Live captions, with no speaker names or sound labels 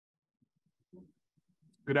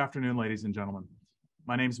Good afternoon, ladies and gentlemen.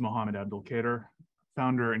 My name is Mohamed Abdel Kader,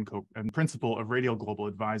 founder and principal of Radial Global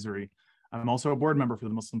Advisory. I'm also a board member for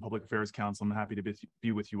the Muslim Public Affairs Council. I'm happy to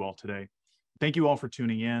be with you all today. Thank you all for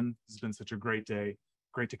tuning in. This has been such a great day.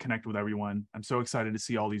 Great to connect with everyone. I'm so excited to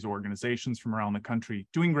see all these organizations from around the country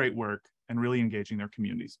doing great work and really engaging their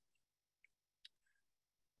communities.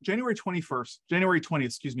 January 20th,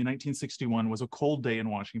 1961 was a cold day in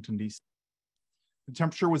Washington, D.C. The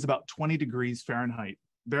temperature was about 20 degrees Fahrenheit,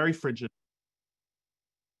 very frigid.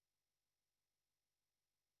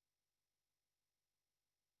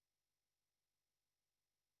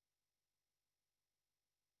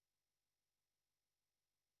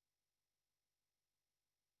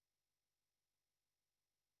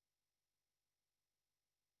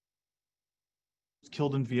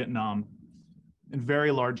 Killed in Vietnam in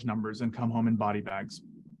very large numbers and come home in body bags.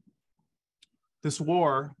 This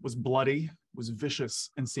war was bloody, was vicious,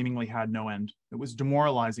 and seemingly had no end. It was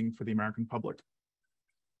demoralizing for the American public.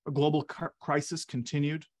 A global crisis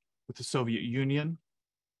continued with the Soviet Union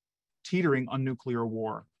teetering on nuclear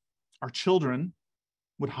war. Our children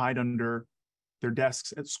would hide under their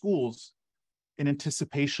desks at schools in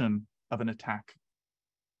anticipation of an attack.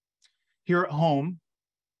 Here at home,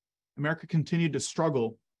 America continued to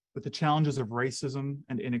struggle with the challenges of racism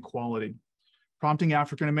and inequality, prompting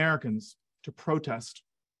African Americans to protest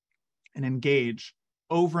and engage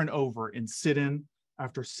over and over in sit-in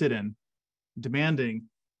after sit-in, demanding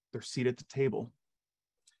their seat at the table.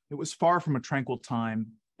 It was far from a tranquil time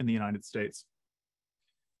in the United States.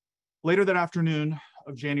 Later that afternoon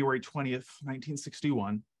of January 20th,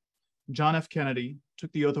 1961, John F. Kennedy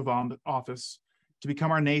took the oath of office to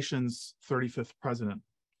become our nation's 35th president.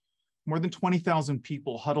 More than 20,000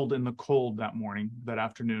 people huddled in the cold that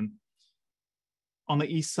afternoon, on the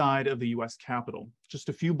east side of the US Capitol, just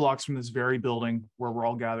a few blocks from this very building where we're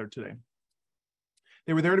all gathered today.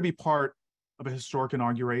 They were there to be part of a historic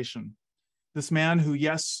inauguration. This man who,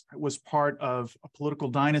 yes, was part of a political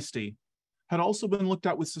dynasty, had also been looked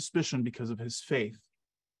at with suspicion because of his faith,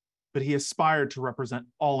 but he aspired to represent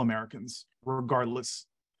all Americans, regardless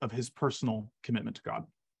of his personal commitment to God.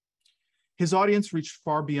 His audience reached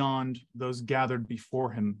far beyond those gathered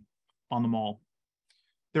before him on the Mall.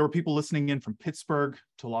 There were people listening in from Pittsburgh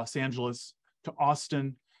to Los Angeles, to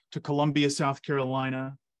Austin, to Columbia, South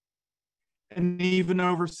Carolina, and even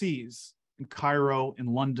overseas in Cairo, in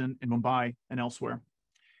London, in Mumbai, and elsewhere.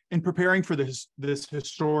 In preparing for this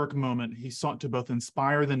historic moment, he sought to both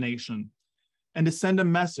inspire the nation and to send a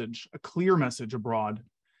message, a clear message abroad,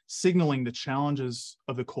 signaling the challenges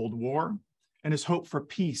of the Cold War and his hope for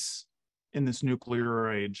peace in this nuclear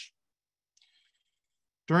age.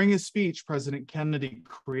 During his speech, President Kennedy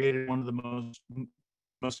created one of the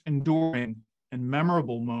most enduring and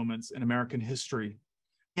memorable moments in American history.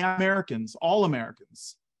 Americans, all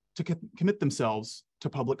Americans, to commit themselves to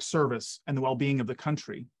public service and the well-being of the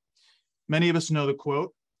country. Many of us know the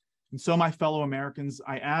quote, and so my fellow Americans,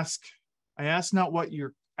 I ask not what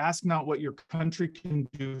your country can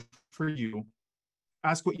do for you,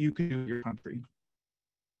 ask what you can do for your country.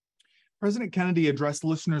 President Kennedy addressed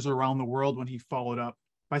listeners around the world when he followed up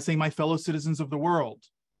by saying, my fellow citizens of the world,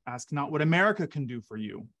 ask not what America can do for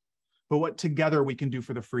you, but what together we can do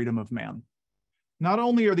for the freedom of man. Not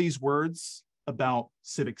only are these words about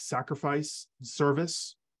civic sacrifice and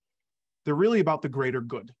service, they're really about the greater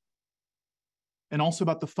good, and also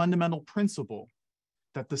about the fundamental principle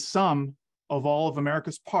that the sum of all of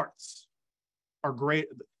America's parts are great.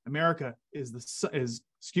 America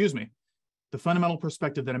the fundamental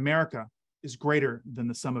perspective that America is greater than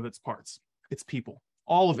the sum of its parts, its people,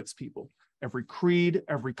 all of its people, every creed,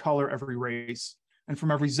 every color, every race, and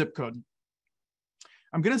from every zip code.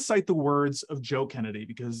 I'm going to cite the words of Joe Kennedy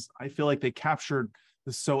because I feel like they captured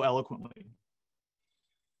this so eloquently.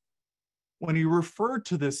 When he referred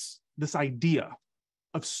to this idea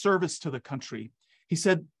of service to the country, he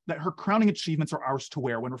said that her crowning achievements are ours to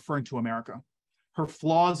wear when referring to America. Her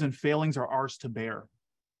flaws and failings are ours to bear.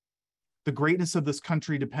 The greatness of this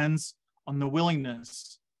country depends on the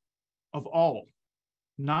willingness of all,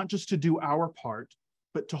 not just to do our part,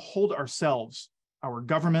 but to hold ourselves, our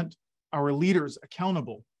government, our leaders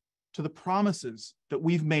accountable to the promises that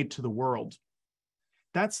we've made to the world.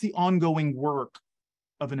 That's the ongoing work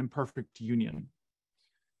of an imperfect union.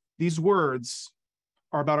 These words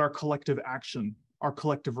are about our collective action, our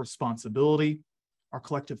collective responsibility, our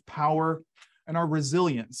collective power, and our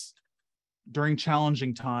resilience during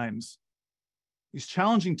challenging times. These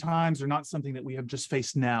challenging times are not something that we have just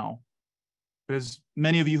faced now, but as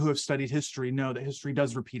many of you who have studied history know that history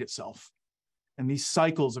does repeat itself. And these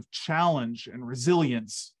cycles of challenge and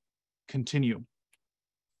resilience continue.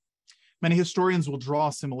 Many historians will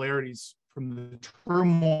draw similarities from the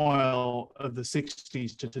turmoil of the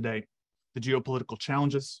 60s to today, the geopolitical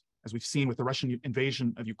challenges, as we've seen with the Russian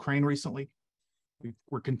invasion of Ukraine recently.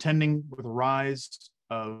 We're contending with the rise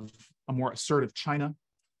of a more assertive China,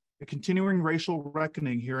 a continuing racial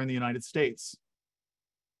reckoning here in the United States,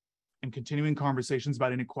 and continuing conversations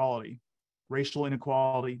about inequality, racial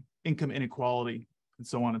inequality, income inequality, and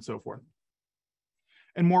so on and so forth.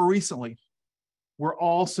 And more recently, we're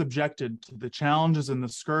all subjected to the challenges and the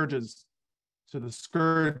scourges, to the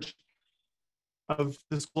scourge of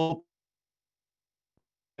this global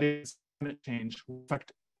climate change will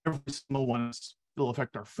affect every single one of us. It'll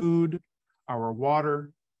affect our food, our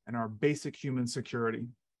water, and our basic human security.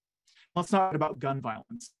 Let's not talk about gun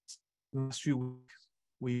violence. In the last few weeks,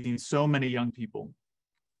 we've seen so many young people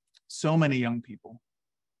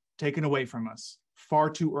taken away from us far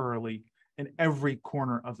too early in every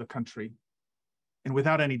corner of the country and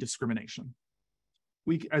without any discrimination.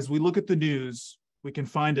 As we look at the news, we can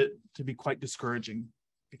find it to be quite discouraging.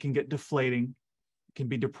 It can get deflating. It can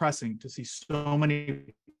be depressing to see so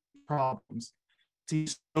many problems, see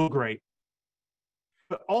so great,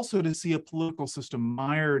 but also to see a political system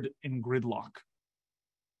mired in gridlock,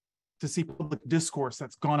 to see public discourse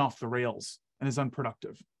that's gone off the rails and is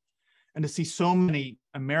unproductive, and to see so many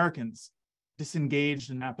Americans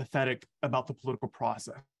disengaged and apathetic about the political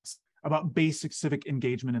process, about basic civic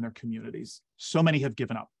engagement in their communities. So many have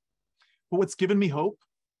given up. But what's given me hope,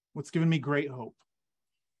 what's given me great hope,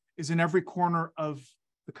 is in every corner of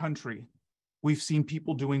the country, we've seen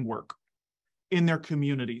people doing work in their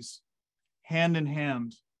communities, hand in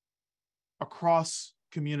hand, across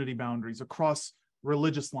community boundaries, across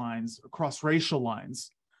religious lines, across racial lines,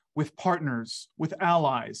 with partners, with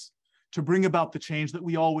allies, to bring about the change that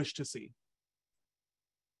we all wish to see.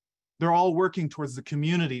 They're all working towards the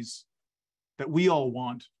communities that we all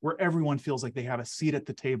want, where everyone feels like they have a seat at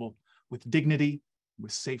the table with dignity,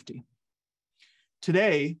 with safety.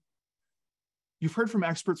 Today, you've heard from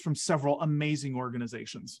experts from several amazing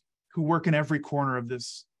organizations who work in every corner of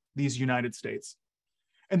these United States.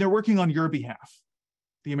 And they're working on your behalf,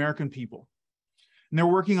 the American people. And they're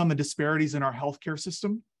working on the disparities in our healthcare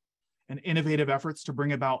system and innovative efforts to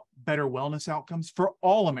bring about better wellness outcomes for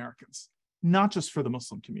all Americans, not just for the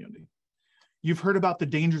Muslim community. You've heard about the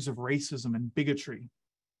dangers of racism and bigotry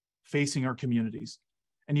facing our communities,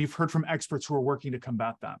 and you've heard from experts who are working to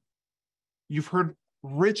combat that. You've heard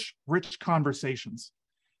rich conversations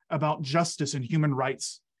about justice and human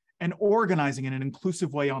rights and organizing in an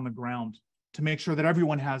inclusive way on the ground to make sure that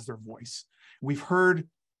everyone has their voice. We've heard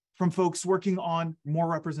from folks working on more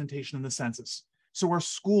representation in the census, so our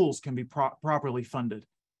schools can be properly funded,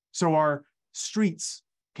 so our streets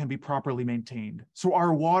can be properly maintained, so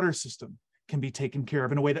our water system can be taken care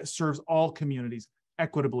of in a way that serves all communities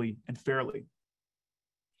equitably and fairly.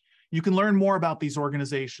 You can learn more about these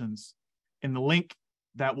organizations in the link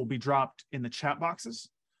that will be dropped in the chat boxes,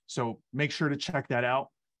 so make sure to check that out.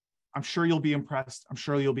 I'm sure you'll be impressed. I'm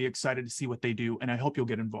sure you'll be excited to see what they do, and I hope you'll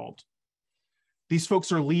get involved. These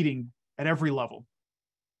folks are leading at every level.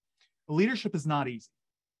 Leadership is not easy,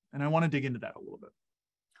 and I want to dig into that a little bit.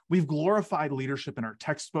 We've glorified leadership in our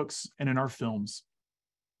textbooks and in our films.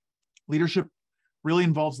 Leadership really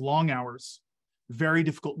involves long hours, very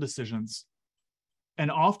difficult decisions,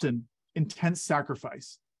 and often intense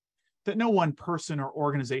sacrifice that no one person or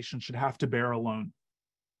organization should have to bear alone.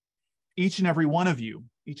 Each and every one of you,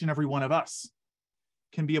 each and every one of us,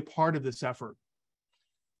 can be a part of this effort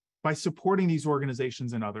by supporting these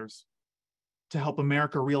organizations and others to help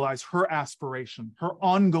America realize her aspiration, her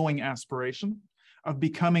ongoing aspiration of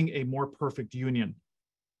becoming a more perfect union,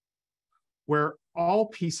 where all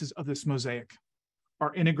pieces of this mosaic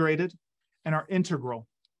are integrated and are integral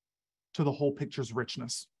to the whole picture's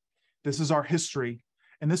richness. This is our history,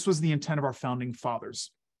 and this was the intent of our founding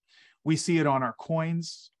fathers. We see it on our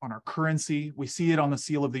coins, on our currency. We see it on the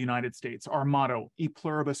seal of the United States, our motto, E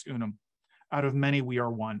pluribus unum, out of many we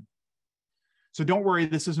are one. So don't worry,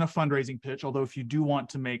 this isn't a fundraising pitch, although if you do want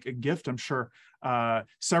to make a gift, I'm sure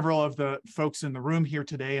several of the folks in the room here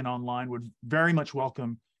today and online would very much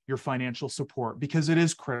welcome your financial support, because it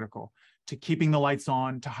is critical to keeping the lights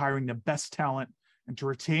on, to hiring the best talent, and to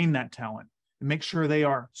retain that talent and make sure they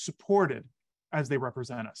are supported as they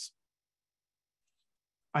represent us.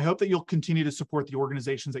 I hope that you'll continue to support the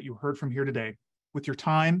organizations that you heard from here today with your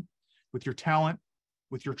time, with your talent,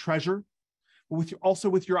 with your treasure, but also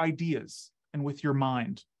with your ideas and with your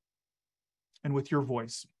mind and with your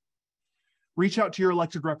voice. Reach out to your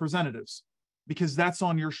elected representatives, because that's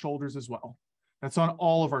on your shoulders as well. That's on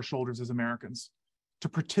all of our shoulders as Americans, to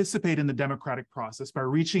participate in the democratic process by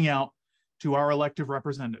reaching out to our elected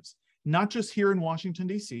representatives, not just here in Washington,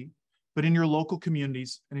 D.C., but in your local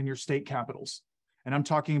communities and in your state capitals. And I'm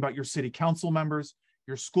talking about your city council members,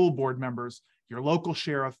 your school board members, your local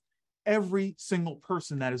sheriff, every single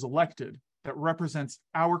person that is elected that represents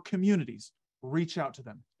our communities. Reach out to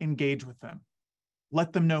them, engage with them.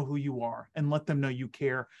 Let them know who you are and let them know you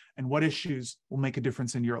care and what issues will make a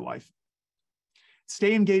difference in your life.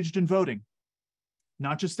 Stay engaged in voting,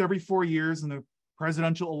 not just every 4 years in the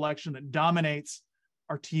presidential election that dominates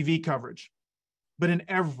our TV coverage, but in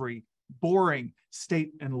every boring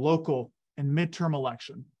state and local and midterm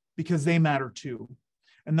election, because they matter too.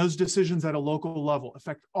 And those decisions at a local level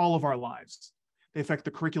affect all of our lives. They affect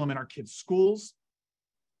the curriculum in our kids' schools,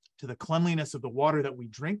 to the cleanliness of the water that we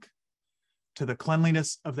drink, to the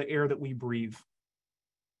cleanliness of the air that we breathe.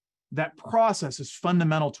 That process is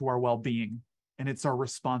fundamental to our well-being, and it's our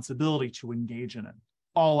responsibility to engage in it,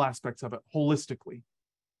 all aspects of it, holistically.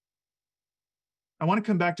 I want to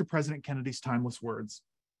come back to President Kennedy's timeless words.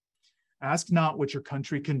 Ask not what your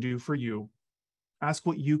country can do for you. Ask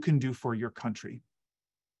what you can do for your country.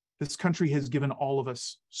 This country has given all of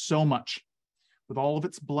us so much. With all of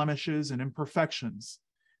its blemishes and imperfections,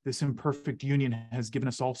 this imperfect union has given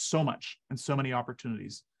us all so much and so many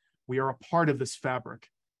opportunities. We are a part of this fabric.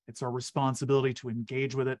 It's our responsibility to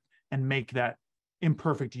engage with it and make that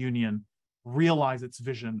imperfect union realize its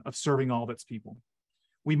vision of serving all of its people.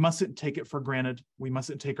 We mustn't take it for granted. We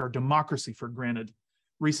mustn't take our democracy for granted.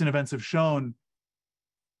 Recent events have shown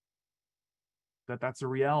that that's a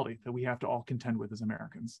reality that we have to all contend with as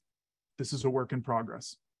Americans. This is a work in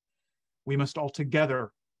progress. We must all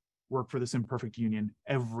together work for this imperfect union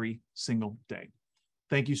every single day.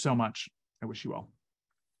 Thank you so much. I wish you well.